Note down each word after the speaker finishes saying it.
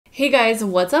Hey guys,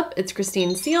 what's up? It's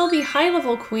Christine Seal, the High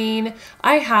Level Queen.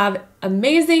 I have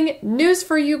amazing news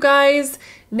for you guys.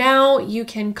 Now you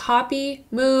can copy,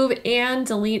 move, and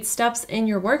delete steps in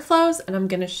your workflows, and I'm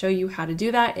going to show you how to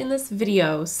do that in this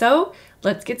video. So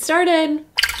let's get started.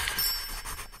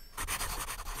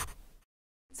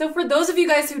 So for those of you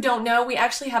guys who don't know, we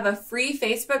actually have a free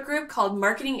Facebook group called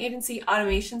Marketing Agency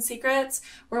Automation Secrets,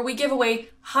 where we give away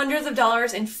hundreds of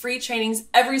dollars in free trainings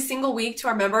every single week to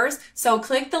our members. So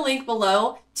click the link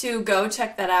below to go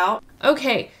check that out.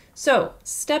 Okay, so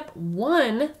step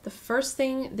one, the first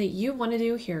thing that you want to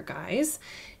do here, guys,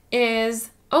 is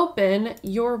open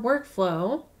your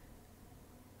workflow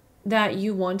that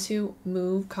you want to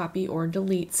move, copy, or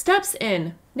delete steps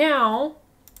in. Now,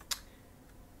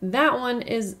 that one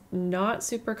is not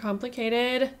super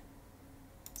complicated.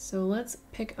 So let's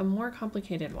pick a more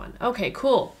complicated one. Okay,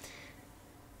 cool.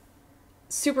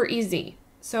 Super easy.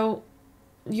 So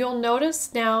you'll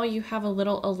notice now you have a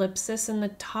little ellipsis in the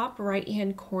top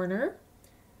right-hand corner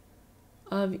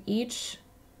of each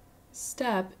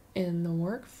step in the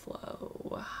workflow.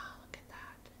 Look at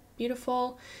that.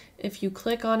 Beautiful. If you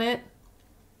click on it,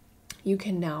 you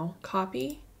can now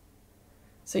copy.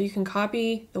 So you can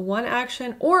copy the one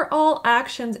action or all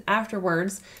actions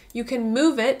afterwards. You can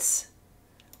move it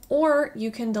or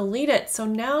you can delete it. So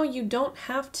now you don't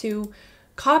have to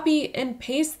copy and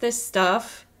paste this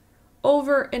stuff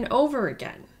over and over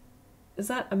again. Is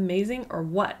that amazing or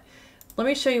what? Let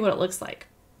me show you what it looks like.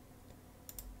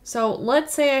 So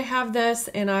let's say I have this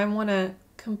and I want to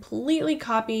completely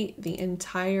copy the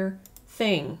entire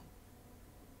thing.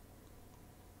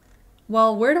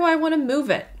 Well, where do I want to move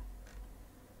it?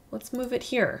 Let's move it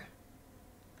here.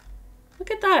 Look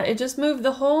at that. It just moved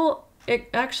the whole, it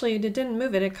didn't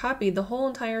move it. It copied the whole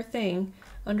entire thing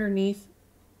underneath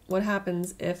what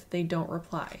happens if they don't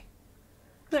reply.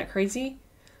 Isn't that crazy?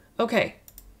 Okay.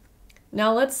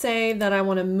 Now let's say that I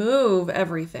want to move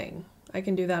everything. I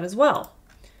can do that as well.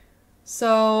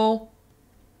 So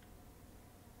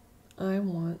I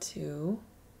want to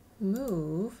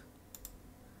move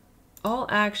all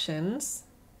actions.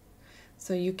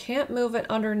 So you can't move it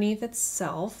underneath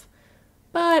itself,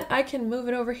 but I can move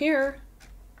it over here.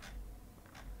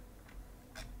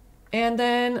 And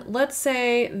then let's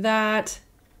say that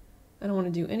I don't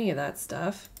want to do any of that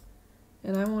stuff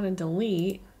and I want to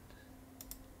delete.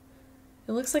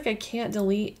 It looks like I can't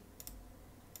delete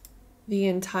the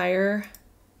entire,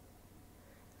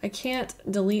 I can't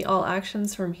delete all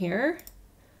actions from here,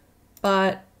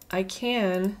 but I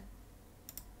can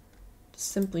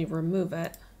simply remove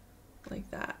it.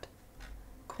 Like that.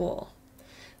 Cool.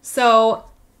 So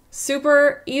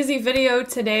super easy video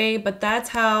today, but that's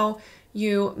how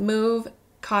you move,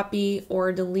 copy,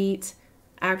 or delete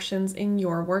actions in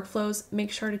your workflows. Make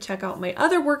sure to check out my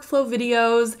other workflow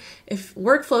videos if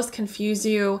workflows confuse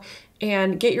you,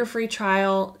 and get your free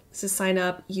trial to sign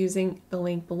up using the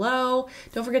link below.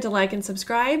 Don't forget to like and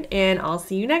subscribe, and I'll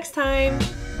see you next time.